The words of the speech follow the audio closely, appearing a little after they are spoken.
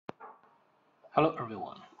Hello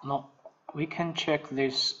everyone. Now we can check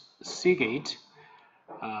this Seagate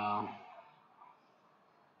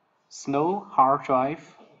Snow hard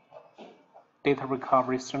drive data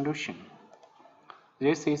recovery solution.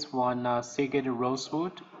 This is one Seagate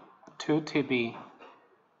Rosewood 2TB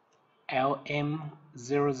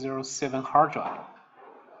LM007 hard drive.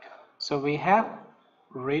 So we have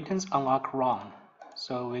written unlock wrong.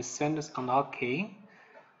 So we send this unlock key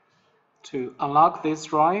to unlock this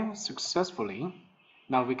drive successfully.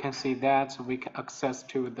 Now we can see that we can access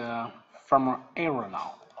to the firmware area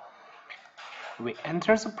now. We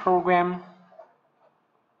enter the program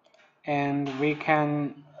and we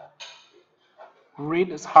can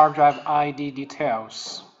read this hard drive ID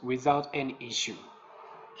details without any issue.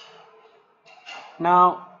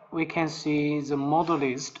 Now we can see the model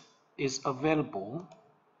list is available.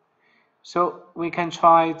 So we can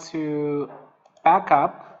try to back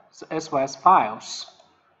up the SOS files.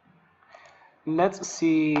 Let's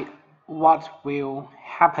see what will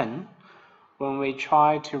happen when we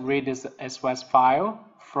try to read this SOS file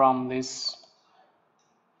from this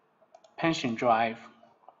pension drive,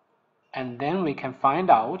 and then we can find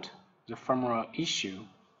out the firmware issue.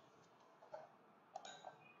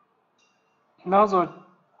 Now the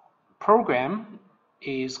program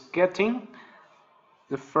is getting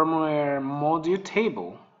the firmware module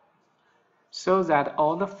table so that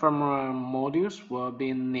all the firmware modules will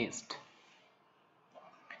be list.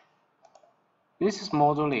 This is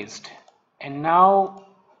module list, and now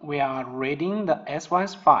we are reading the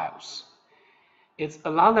SOS files. It's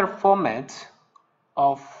another format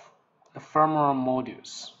of the firmware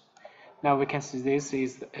modules. Now we can see this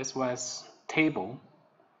is the SOS table.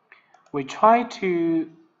 We try to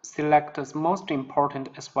select the most important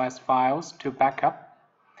SOS files to backup,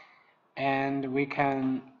 and we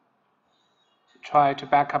can try to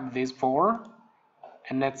backup these four,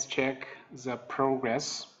 and let's check the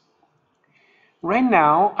progress. Right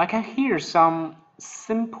now I can hear some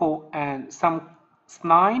simple and some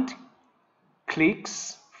slight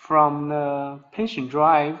clicks from the pension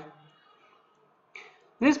drive.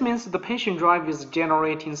 This means the pension drive is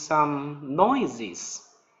generating some noises,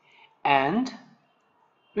 and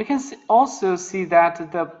we can also see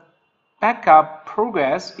that the backup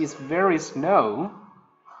progress is very slow.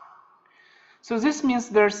 So this means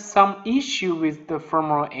there's some issue with the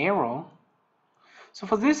firmware error. So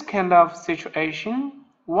for this kind of situation,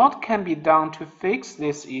 what can be done to fix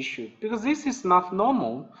this issue? Because this is not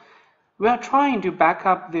normal. We are trying to back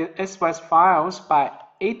up the SOS files by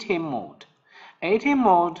ATM mode. ATM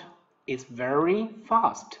mode is very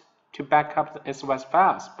fast to back up the SOS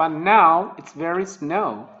files, but now it's very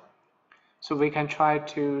slow. So we can try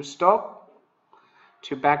to stop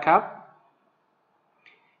to back up.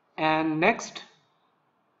 And next,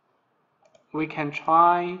 we can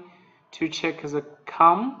try to check the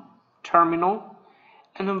COM terminal,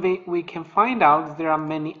 and we can find out there are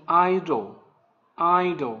many idle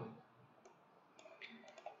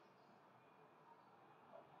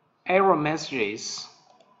error messages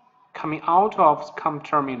coming out of COM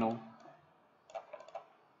terminal.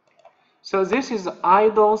 So this is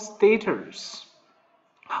idle status.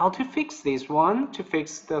 How to fix this one? To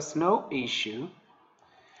fix the slow issue,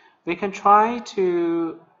 we can try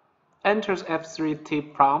to enter the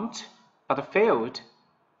F3T prompt, but failed.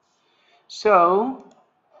 So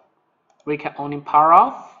we can only power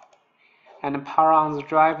off and power on the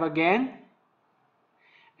drive again,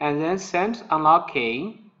 and then send unlock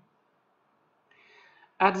key.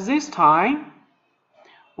 At this time,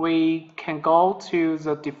 we can go to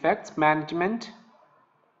the defects management,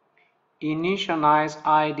 initialize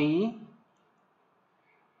ID.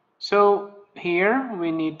 So here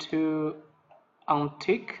we need to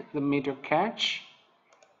untick the middle cache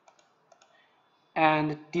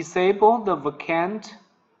and disable the vacant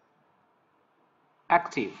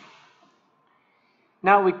active.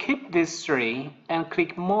 Now we keep these three and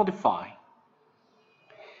click modify.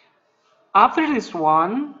 After this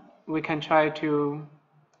one, we can try to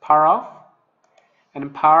power off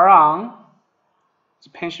and power on the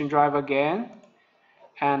pension drive again,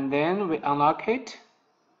 and then we unlock it.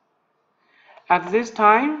 At this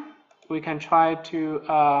time, we can try to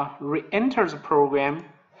re-enter the program.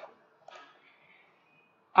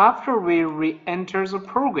 After we re-enter the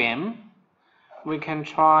program, we can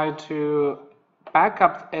try to back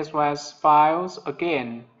up the SOS files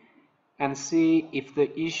again and see if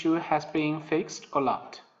the issue has been fixed or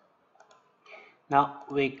not. Now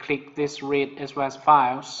we click this read SOS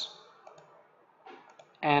files,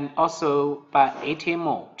 and also by ATM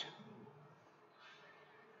mode.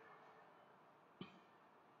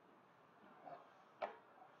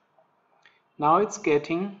 Now it's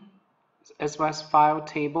getting SYS file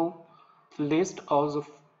table to list all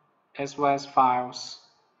the SYS files,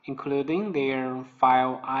 including their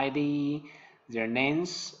file ID, their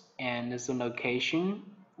names, and the location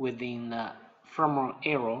within the firmware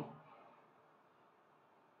arrow.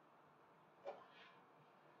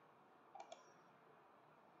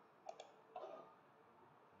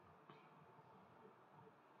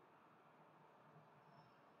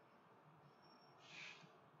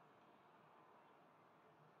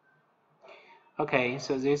 Okay,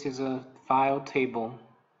 so this is a file table.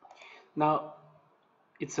 Now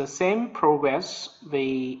it's the same progress.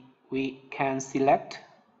 We can select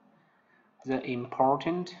the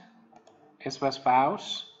important SYS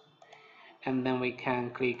files, and then we can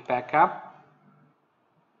click backup.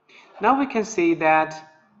 Now we can see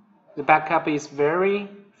that the backup is very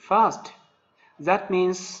fast. That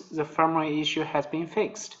means the firmware issue has been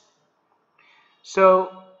fixed.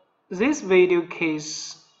 So this video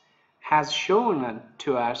case has shown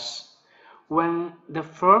to us when the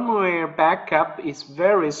firmware backup is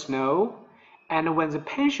very slow and when the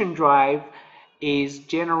pension drive is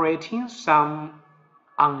generating some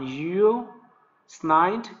unusual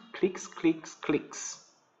snide clicks.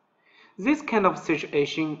 This kind of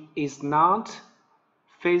situation is not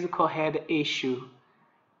physical head issue.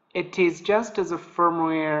 It is just the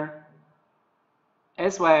firmware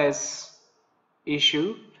SYS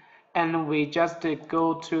issue, and we just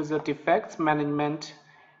go to the defects management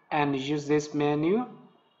and use this menu,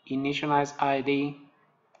 initialize ID,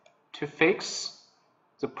 to fix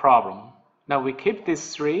the problem. Now we keep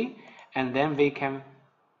these three, and then we can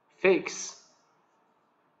fix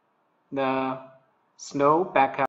the slow backup.